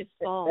heart is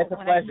full. It's a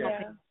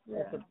pleasure.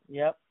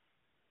 Yep.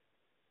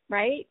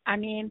 Right? I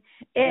mean,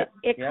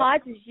 it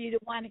causes you to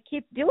want to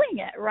keep doing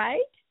it,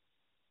 right?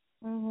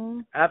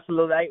 Mm-hmm.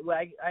 Absolutely.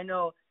 I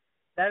know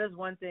that is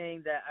one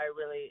thing that I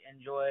really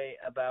enjoy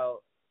about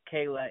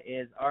Kayla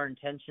is our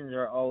intentions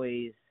are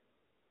always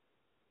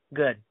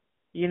good.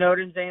 You know what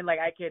I'm saying? Like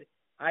I could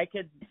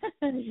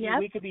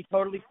we could be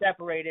totally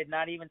separated,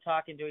 not even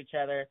talking to each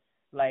other.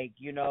 Like,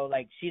 you know,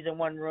 like she's in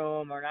one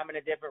room or I'm in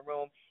a different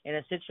room and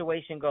a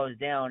situation goes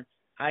down.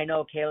 I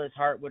know Kayla's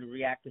heart would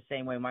react the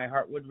same way my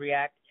heart would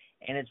react.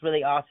 And it's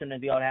really awesome to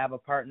be able to have a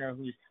partner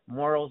whose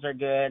morals are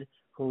good,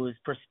 whose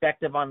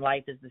perspective on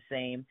life is the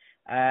same.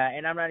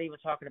 And I'm not even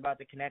talking about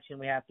the connection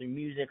we have through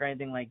music or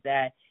anything like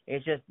that.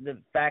 It's just the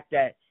fact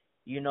that,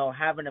 you know,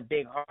 having a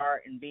big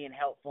heart and being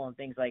helpful and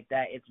things like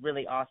that, it's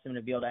really awesome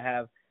to be able to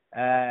have,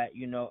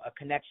 you know, a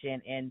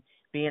connection and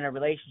be in a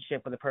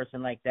relationship with a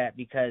person like that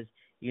because,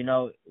 you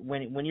know,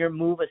 when you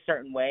move a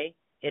certain way,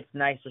 it's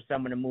nice for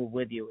someone to move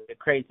with you. It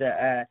creates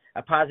a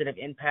positive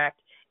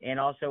impact, and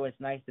also it's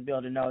nice to be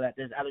able to know that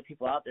there's other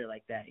people out there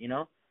like that, you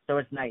know? So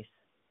it's nice.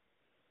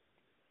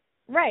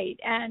 Right,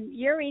 and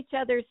you're each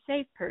other's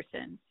safe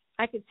person.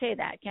 I could say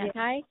that, can't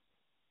I?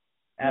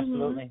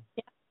 Absolutely. Mm-hmm.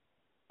 Yeah.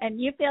 And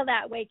you feel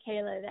that way,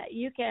 Kayla, that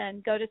you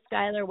can go to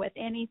Skylar with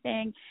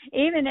anything,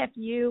 even if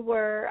you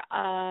were,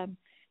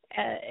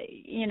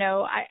 you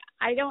know,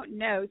 I don't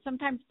know.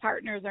 Sometimes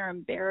partners are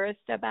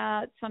embarrassed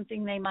about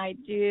something they might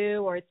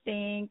do or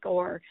think,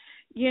 or,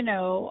 you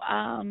know,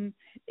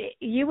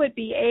 you would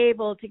be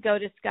able to go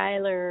to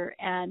Skylar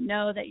and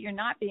know that you're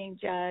not being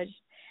judged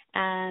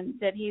and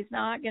that he's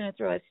not going to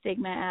throw a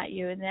stigma at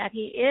you and that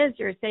he is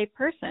your safe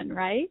person,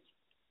 right?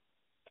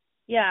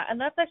 Yeah, and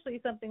that's actually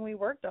something we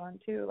worked on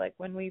too. Like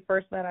when we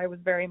first met, I was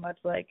very much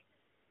like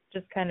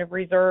just kind of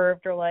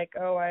reserved or like,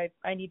 oh, I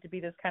need to be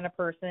this kind of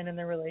person in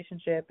the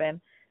relationship. And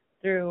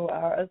through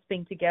us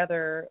being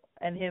together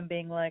and him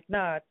being like,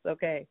 nah, it's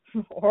okay.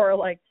 Or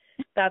like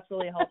that's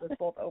really helped us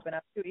both open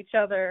up to each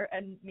other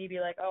and me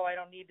be like, oh, I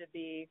don't need to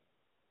be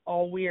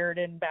all weird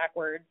and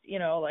backwards, you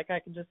know, like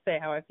I can just say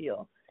how I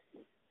feel.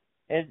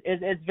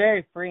 It's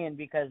very freeing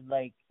because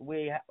like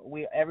we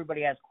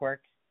everybody has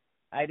quirks.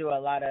 I do a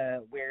lot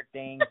of weird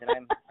things, and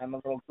I'm a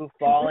little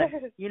goofball,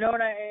 and you know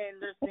what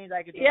and there's things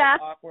I could do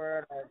like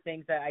awkward or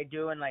things that I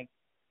do and like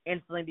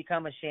instantly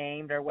become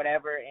ashamed or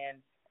whatever.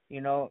 And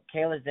you know,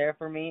 Kayla's there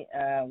for me,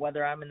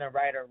 whether I'm in the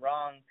right or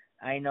wrong.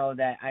 I know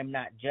that I'm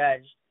not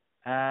judged.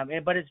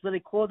 But it's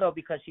really cool though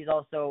because she's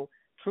also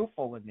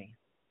truthful with me.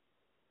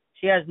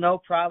 She has no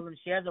problem.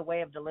 She has a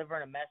way of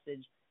delivering a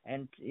message,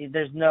 and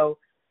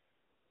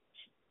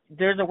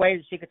there's a way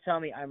that she could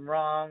tell me I'm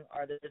wrong,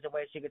 or there's a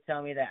way she could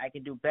tell me that I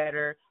can do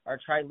better, or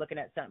try looking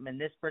at something in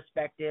this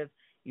perspective,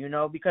 you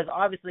know, because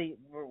obviously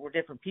we're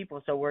different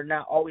people, so we're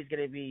not always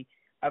going to be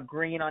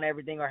agreeing on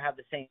everything or have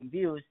the same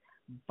views,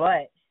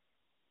 but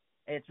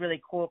it's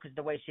really cool because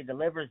the way she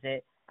delivers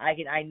it,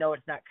 I know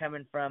it's not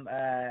coming from,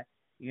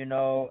 you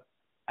know,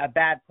 a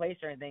bad place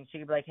or anything. She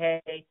could be like,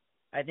 hey,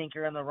 I think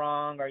you're in the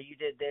wrong, or you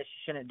did this,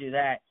 you shouldn't do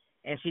that,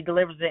 and she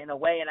delivers it in a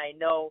way, and I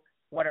know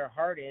what her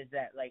heart is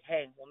that like,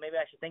 hey, well, maybe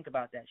I should think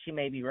about that. She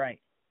may be right.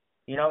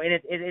 You know, and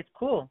it's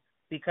cool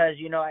because,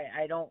 you know,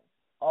 I don't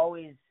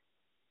always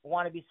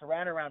want to be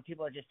surrounded around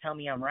people that just tell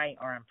me I'm right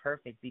or I'm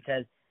perfect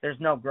because there's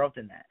no growth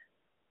in that.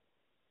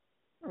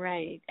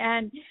 Right.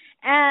 And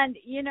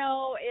you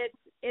know,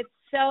 it's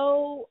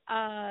so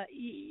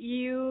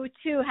you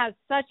too have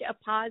such a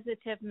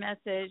positive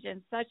message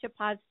and such a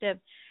positive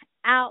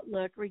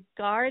outlook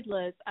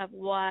regardless of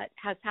what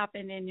has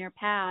happened in your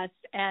past,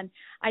 and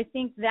I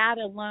think that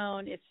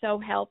alone is so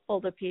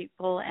helpful to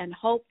people and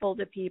hopeful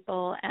to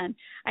people. And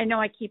I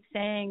know I keep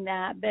saying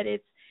that, but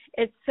it's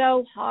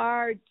so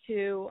hard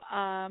to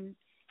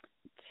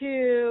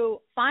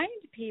find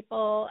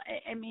people.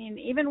 I mean,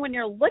 even when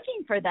you're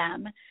looking for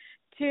them,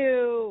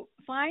 to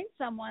find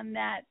someone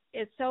that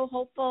is so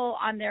hopeful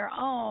on their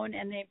own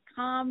and they've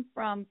come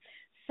from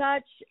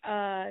such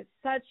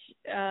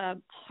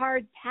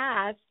hard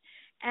past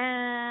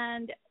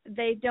and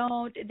they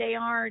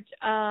aren't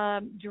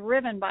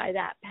driven by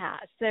that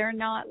past. They're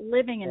not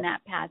living in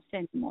that past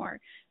anymore.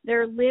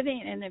 They're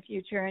living in the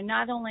future. And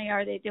not only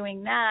are they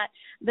doing that,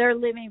 they're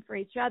living for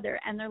each other,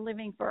 and they're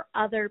living for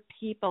other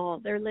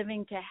people. They're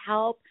living to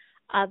help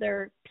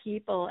other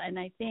people. And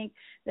I think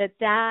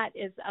that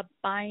is a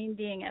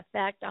binding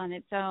effect on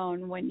its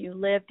own when you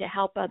live to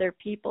help other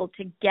people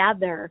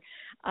together.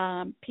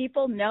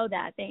 People know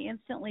that. They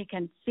instantly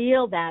can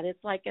feel that.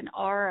 It's like an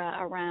aura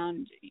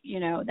around,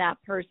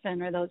 that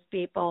person or those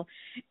people.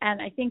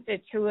 And I think the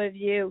two of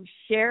you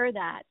share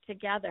that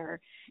together.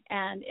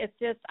 And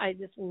I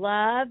just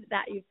love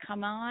that you've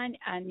come on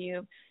and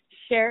you've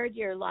shared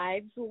your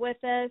lives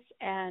with us,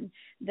 and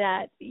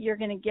that you're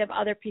going to give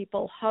other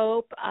people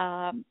hope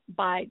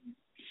by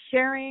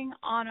sharing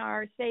on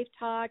our Safe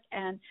Talk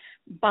and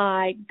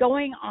by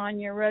going on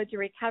your road to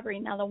recovery.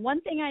 Now, the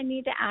one thing I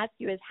need to ask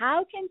you is,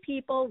 how can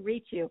people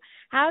reach you?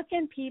 How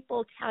can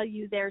people tell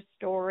you their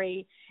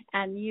story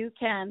and you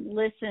can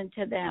listen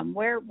to them?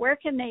 Where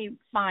can they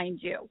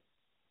find you?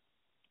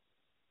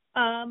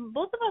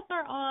 Both of us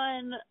are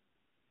on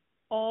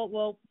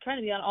trying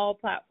to be on all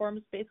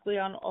platforms, basically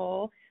on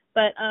all.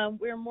 But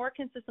we're more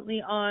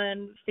consistently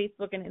on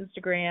Facebook and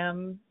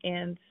Instagram,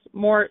 and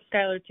more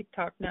Skylar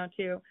TikTok now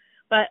too.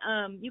 But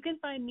you can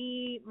find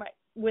me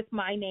with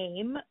my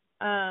name,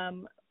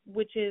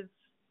 which is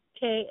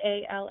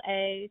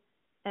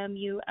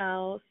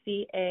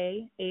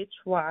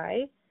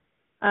KALAMULCAHY.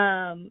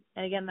 And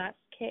again, that's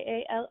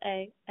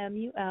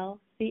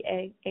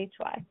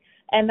KALAMULCAHY.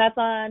 And that's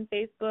on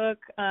Facebook.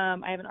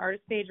 I have an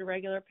artist page, a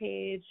regular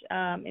page.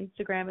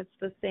 Instagram, it's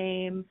the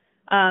same.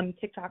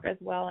 TikTok as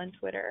well, and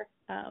Twitter.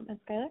 And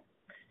Skylar?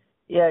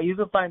 Yeah, you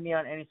can find me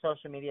on any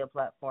social media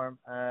platform.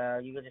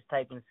 You can just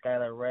type in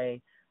Skylar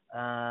Ray,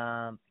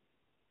 and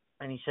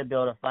you should be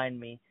able to find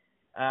me.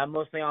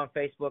 Mostly on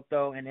Facebook,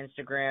 though, and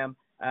Instagram.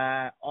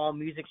 All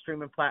music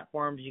streaming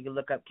platforms, you can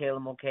look up Kayla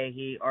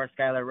Mulcahy or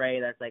Skylar Ray.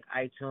 That's like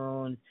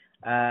iTunes,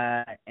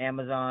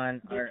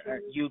 Amazon, or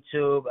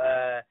YouTube,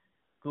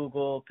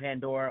 Google,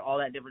 Pandora, all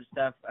that different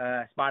stuff,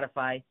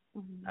 Spotify.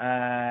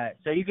 Mm-hmm.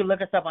 So you can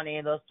look us up on any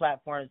of those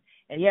platforms.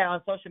 And, yeah,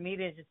 on social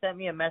media, just send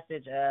me a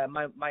message.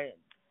 My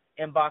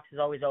inbox is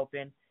always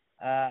open.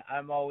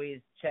 I'm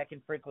always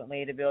checking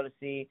frequently to be able to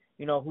see,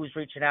 who's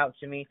reaching out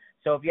to me.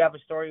 So if you have a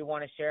story you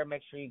want to share,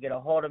 make sure you get a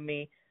hold of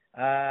me.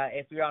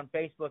 If you're on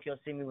Facebook,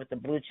 you'll see me with the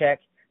blue check,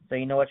 so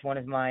you know which one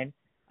is mine.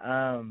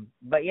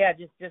 But, yeah,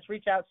 just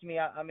reach out to me.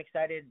 I'm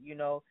excited,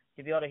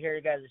 to be able to hear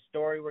you guys'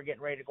 story. We're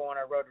getting ready to go on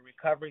our Road to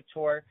Recovery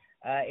tour,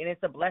 and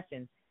it's a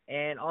blessing.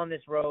 And on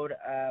this road,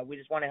 we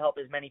just want to help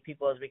as many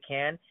people as we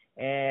can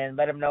and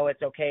let them know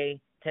it's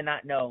okay to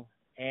not know,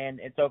 and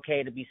it's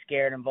okay to be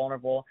scared and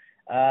vulnerable,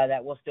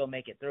 that we'll still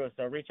make it through.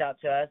 So reach out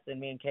to us and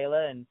me and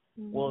Kayla, and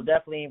we'll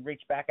definitely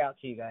reach back out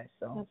to you guys.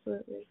 So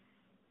absolutely.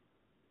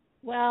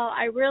 Well,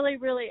 I really,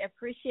 really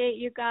appreciate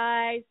you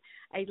guys.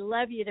 I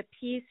love you to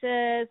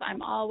pieces.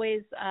 I'm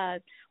always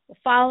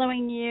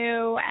following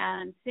you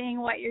and seeing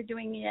what you're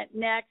doing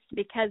next,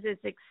 because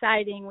it's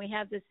exciting. We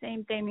have the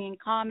same thing in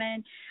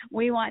common.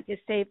 We want to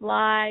save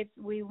lives.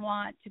 We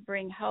want to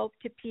bring hope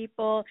to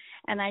people.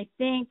 And I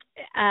think,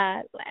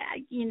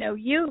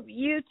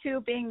 you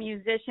two being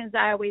musicians,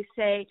 I always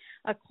say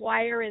a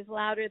choir is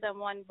louder than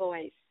one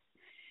voice.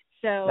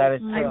 So that is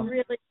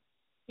true.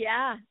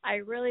 I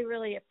really,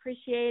 really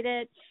appreciate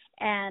it.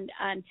 And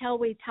until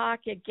we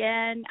talk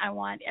again, I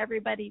want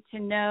everybody to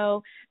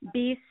know,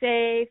 be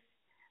safe,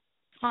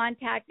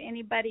 contact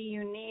anybody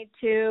you need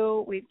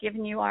to. We've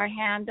given you our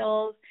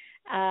handles.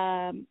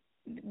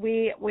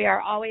 We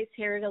are always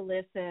here to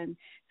listen.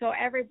 So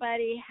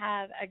everybody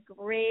have a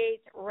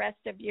great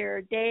rest of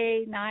your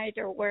day, night,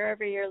 or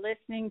wherever you're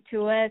listening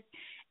to us.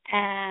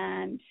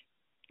 And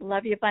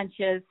love you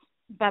bunches.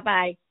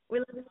 Bye-bye. We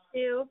love you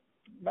too.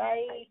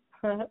 Bye.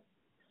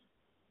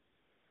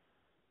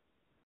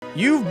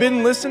 You've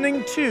been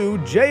listening to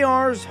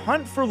JR's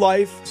Hunt for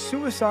Life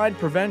Suicide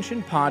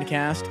Prevention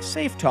Podcast,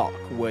 Safe Talk,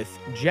 with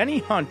Jenny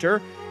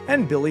Hunter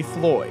and Billy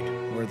Floyd,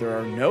 where there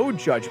are no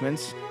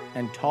judgments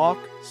and talk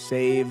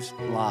saves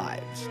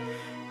lives.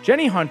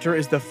 Jenny Hunter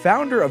is the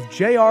founder of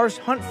JR's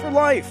Hunt for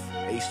Life,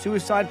 a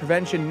suicide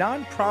prevention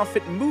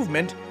nonprofit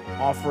movement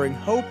offering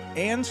hope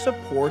and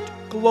support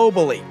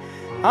globally.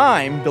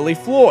 I'm Billy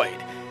Floyd.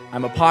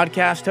 I'm a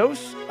podcast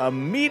host, a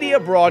media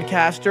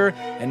broadcaster,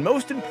 and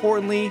most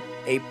importantly,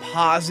 a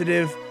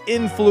positive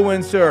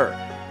influencer.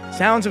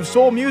 Sounds of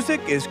Soul music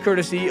is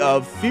courtesy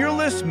of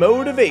Fearless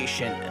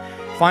Motivation.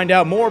 Find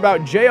out more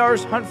about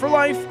JR's Hunt for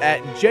Life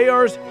at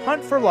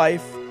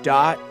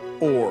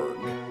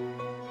jrshuntforlife.org.